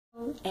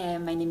Hello,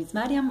 my name is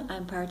Maryam.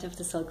 I'm part of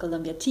the SOLE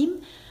Colombia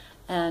team,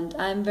 and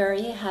I'm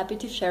very happy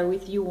to share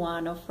with you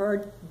one of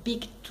our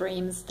big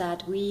dreams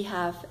that we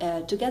have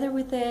together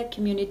with the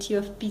community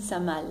of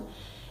Pisamal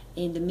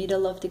in the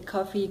middle of the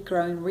coffee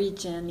growing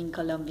region in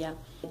Colombia.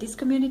 This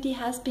community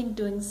has been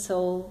doing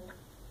SOLE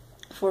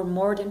for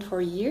more than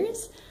 4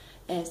 years.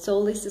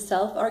 SOLE is a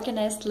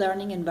self-organized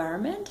learning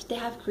environment. They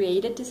have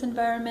created this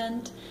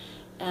environment,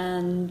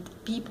 and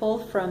people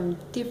from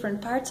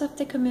different parts of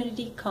the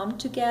community come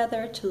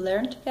together to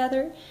learn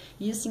together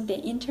using the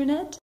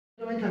internet.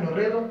 En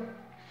Orrego,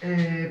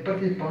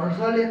 participamos en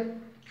SOLE.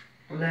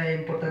 La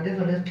importancia de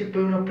SOLE es que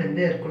puede uno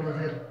aprender,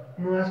 conocer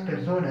nuevas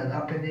personas,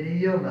 aprender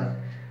idiomas,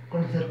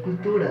 conocer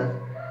culturas,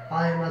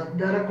 además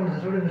dar a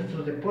conocer sobre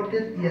nuestros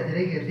deportes y hacer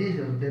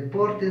ejercicios,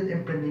 deportes,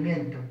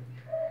 emprendimiento.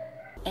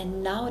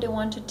 And now they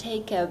want to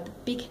take a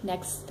big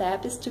next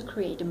step is to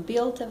create and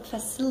build a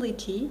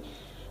facility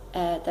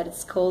that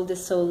is called the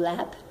SOLE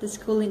Lab, the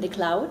school in the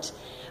cloud,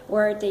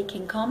 where they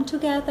can come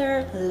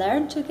together,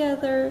 learn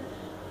together,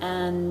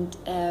 and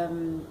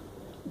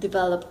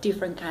develop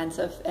different kinds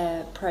of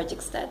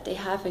projects that they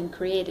haven't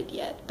created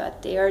yet,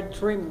 but they are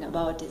dreaming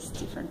about these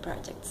different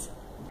projects.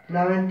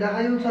 La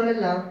ventaja de un SOLE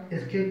Lab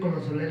es que con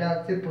los SOLE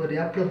Lab se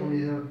podría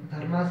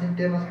profundizar más en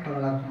temas para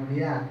la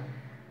comunidad.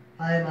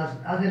 Además,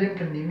 hacer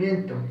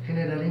emprendimiento,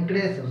 generar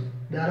ingresos,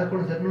 dar a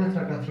conocer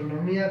nuestra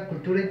gastronomía,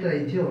 cultura y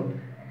tradición,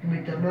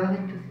 invitar nuevas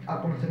gente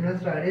a conocer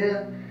nuestra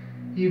vereda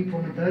y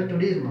fomentar el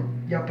turismo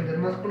y aprender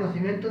más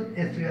conocimientos,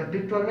 estudiar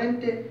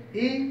virtualmente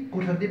y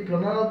cursar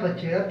diplomados,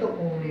 bachillerato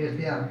o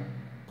universidad.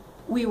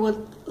 We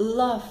would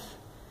love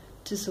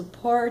to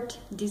support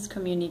this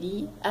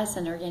community as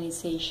an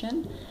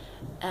organization,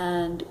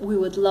 and we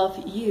would love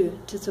you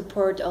to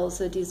support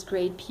also these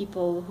great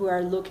people who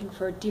are looking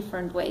for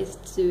different ways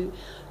to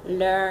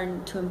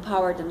learn, to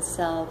empower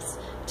themselves,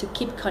 to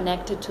keep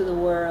connected to the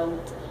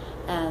world.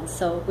 And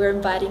so we're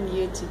inviting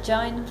you to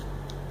join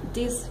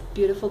this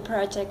beautiful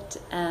project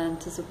and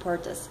to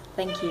support us.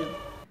 Thank you.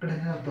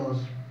 Gracias a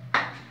todos.